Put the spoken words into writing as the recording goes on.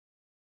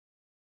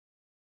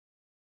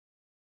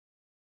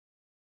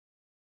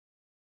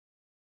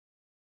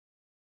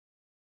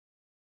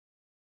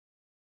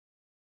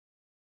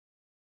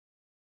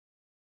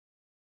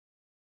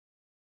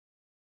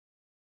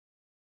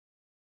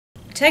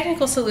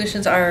technical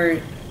solutions are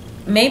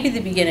maybe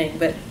the beginning,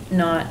 but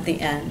not the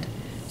end.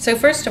 So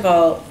first of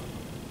all,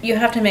 you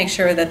have to make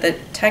sure that the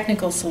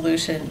technical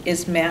solution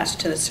is matched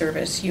to the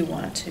service you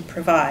want to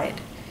provide.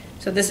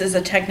 So this is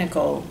a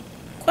technical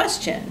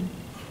question,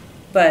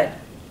 but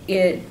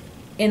it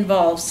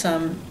involves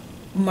some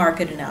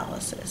market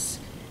analysis.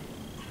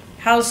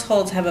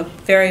 Households have a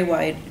very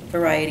wide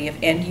variety of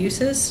end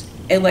uses.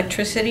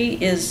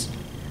 Electricity is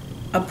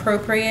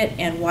appropriate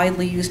and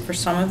widely used for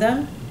some of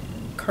them,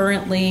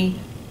 currently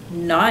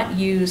not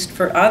used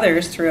for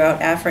others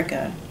throughout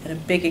Africa. And a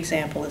big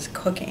example is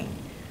cooking.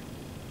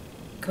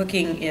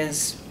 Cooking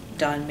is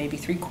done maybe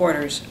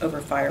 3/4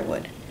 over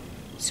firewood.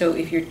 So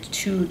if you're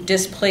to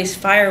displace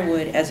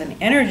firewood as an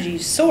energy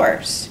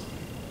source,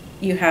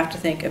 you have to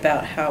think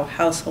about how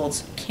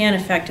households can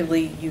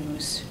effectively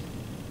use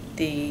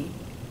the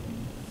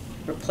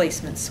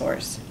replacement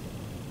source.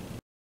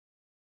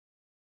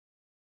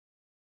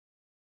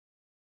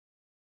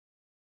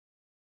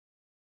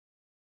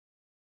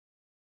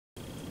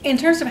 In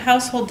terms of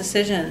household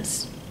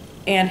decisions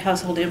and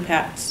household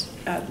impacts,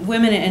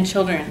 women and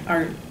children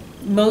are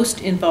most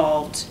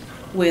involved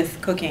with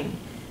cooking.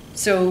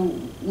 So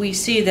we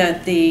see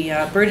that the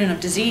burden of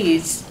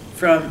disease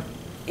from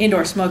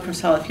indoor smoke from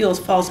solid fuels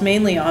falls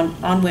mainly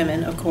on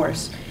women, of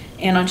course,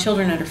 and on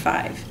children under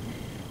 5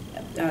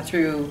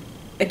 through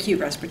acute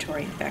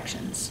respiratory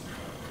infections.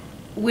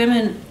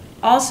 Women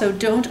also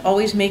don't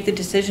always make the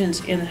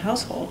decisions in the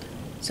household.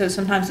 So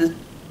sometimes the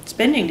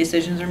spending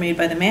decisions are made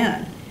by the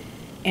man,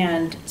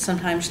 and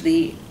sometimes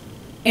the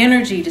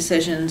energy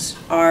decisions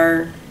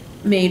are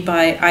made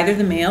by either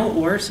the male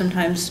or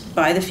sometimes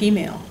by the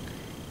female.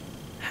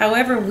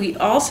 However, we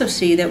also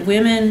see that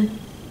women,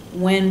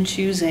 when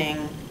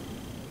choosing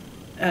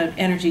an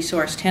energy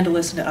source, tend to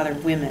listen to other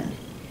women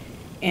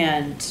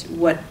and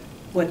what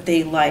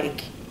they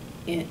like,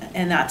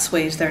 and that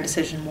sways their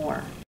decision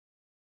more.